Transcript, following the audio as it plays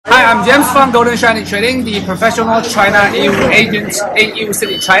I'm James from Goldenshiny Trading, the professional China Yiwu agent in Yiwu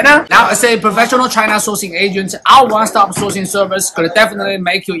City, China. Now, as a professional China sourcing agent, our one-stop sourcing service could definitely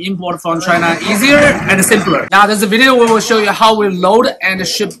make your import from China easier and simpler. Now, this video we will show you how we load and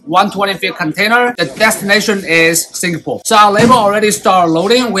ship 120-feet container. The destination is Singapore. So our labor already started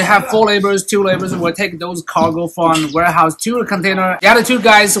loading. We have 4 laborers, 2 laborers will take those cargo from warehouse to the container. The other 2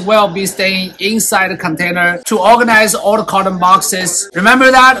 guys will be staying inside the container to organize all the carton boxes. Remember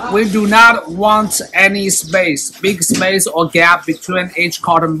that we do not want any space, big space or gap between each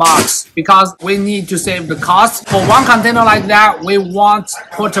carton box because we need to save the cost. For one container like that, we want to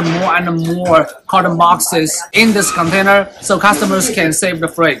put more and more carton boxes in this container so customers can save the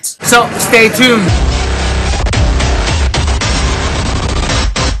freight. So stay tuned.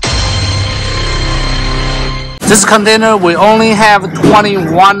 This container will only have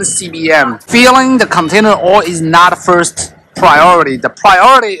 21 CBM. Filling the container ore is not first priority. The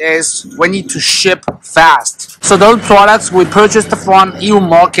priority is we need to ship fast. So those products we purchased from Yiwu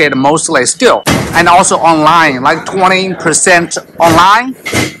market mostly still, and also online, like 20% online,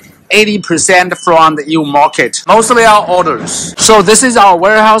 80% from the Yiwu market. Mostly our orders. So this is our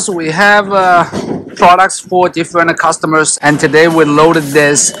warehouse. We have products for different customers, and today we loaded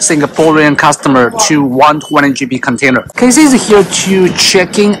this Singaporean customer to 120 GB container. Casey is here to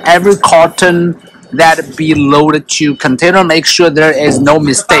checking every carton that be loaded to container, make sure there is no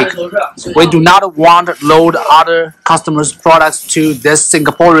mistake. We do not want to load other customers' products to this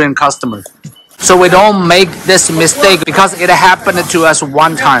Singaporean customer. So we don't make this mistake because it happened to us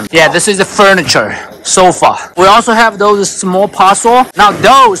one time. Yeah, this is the furniture, sofa. We also have those small parcel. Now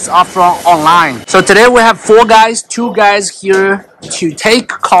those are from online. So today we have 4 guys, 2 guys here to take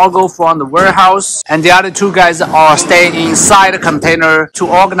cargo from the warehouse, and the other 2 guys are staying inside the container to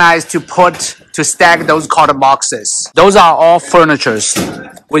organize, to stack those carton boxes. Those are all furnitures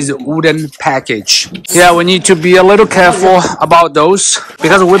with wooden package. Yeah, we need to be a little careful about those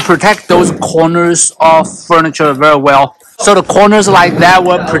because we protect those corners of furniture very well. So the corners like that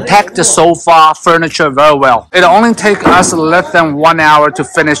will protect the sofa furniture very well. It only takes us less than 1 hour to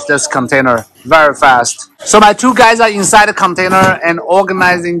finish this container very fast. So my 2 guys are inside the container and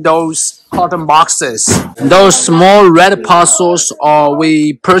organizing those carton boxes. Those small red parcels are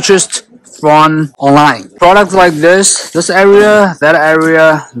we purchased from online. Products like this area, that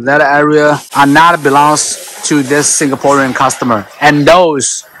area, that area are not belongs to this Singaporean customer, and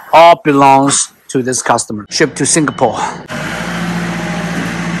those all belongs to this customer. Shipped to Singapore.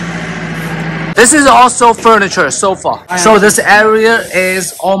 This is also furniture, sofa. So this area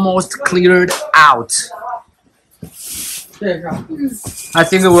is almost cleared out. I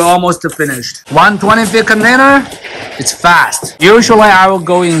think we're almost finished. 120-feet container, it's fast. Usually I will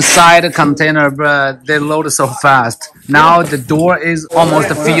go inside the container, but they load so fast. Now the door is almost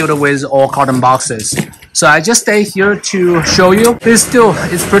filled with all carton boxes. So I just stay here to show you.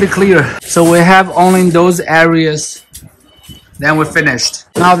 It's pretty clear. So we have only those areas. Then we're finished.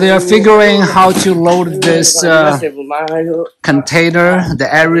 Now they are figuring how to load this container, the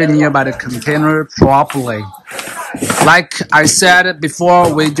area nearby the container properly. Like I said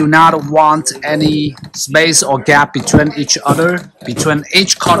before, we do not want any space or gap between each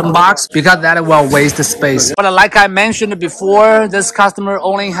carton box, because that will waste the space. But like I mentioned before, this customer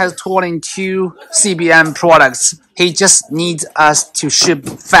only has 22 CBM products. He just needs us to ship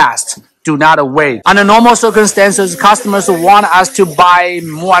fast. Do not wait. Under normal circumstances, customers want us to buy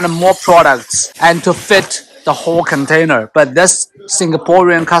more and more products and to fit the whole container. But this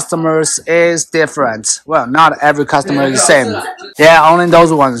Singaporean customers is different. Well, not every customer is the same. Yeah, only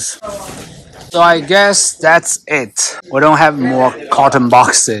those ones. So I guess that's it. We don't have more carton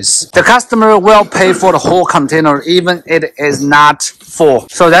boxes. The customer will pay for the whole container even if it is not full.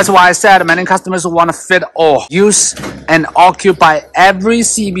 So that's why I said many customers want to fit all. Use and occupy every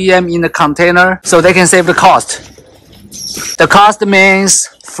CBM in the container so they can save the cost. The cost means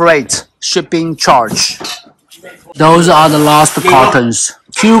freight, shipping charge. Those are the last cartons.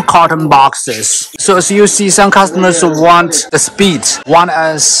 2 carton boxes. So as you see, some customers want the speed, want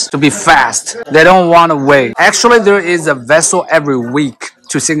us to be fast. They don't want to wait. Actually, there is a vessel every week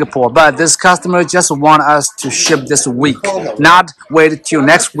to Singapore, but this customer just want us to ship this week, not wait till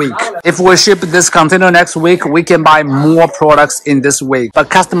next week. If we ship this container next week, we can buy more products in this week. But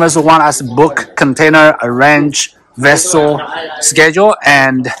customers want us to book container, arrange vessel schedule,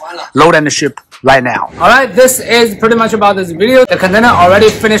 and load and ship right now. Alright, this is pretty much about this video. The container already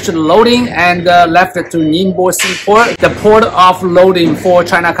finished loading and left it to Ningbo Seaport, the port of loading for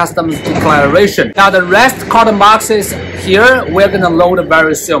China Customs declaration. Now the rest carton boxes here, we're gonna load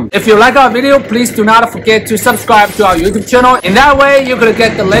very soon. If you like our video, please do not forget to subscribe to our YouTube channel. In that way, you could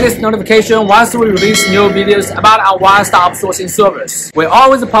get the latest notification once we release new videos about our one-stop sourcing service. We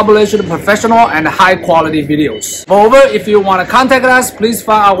always publish professional and high-quality videos. Moreover, if you want to contact us, please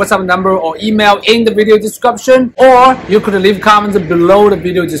find our WhatsApp number or email in the video description, or you could leave comments below the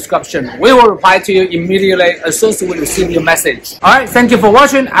video description. We will reply to you immediately as soon as we receive your message. Alright, thank you for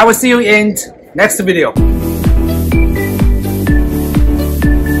watching. I will see you in next video.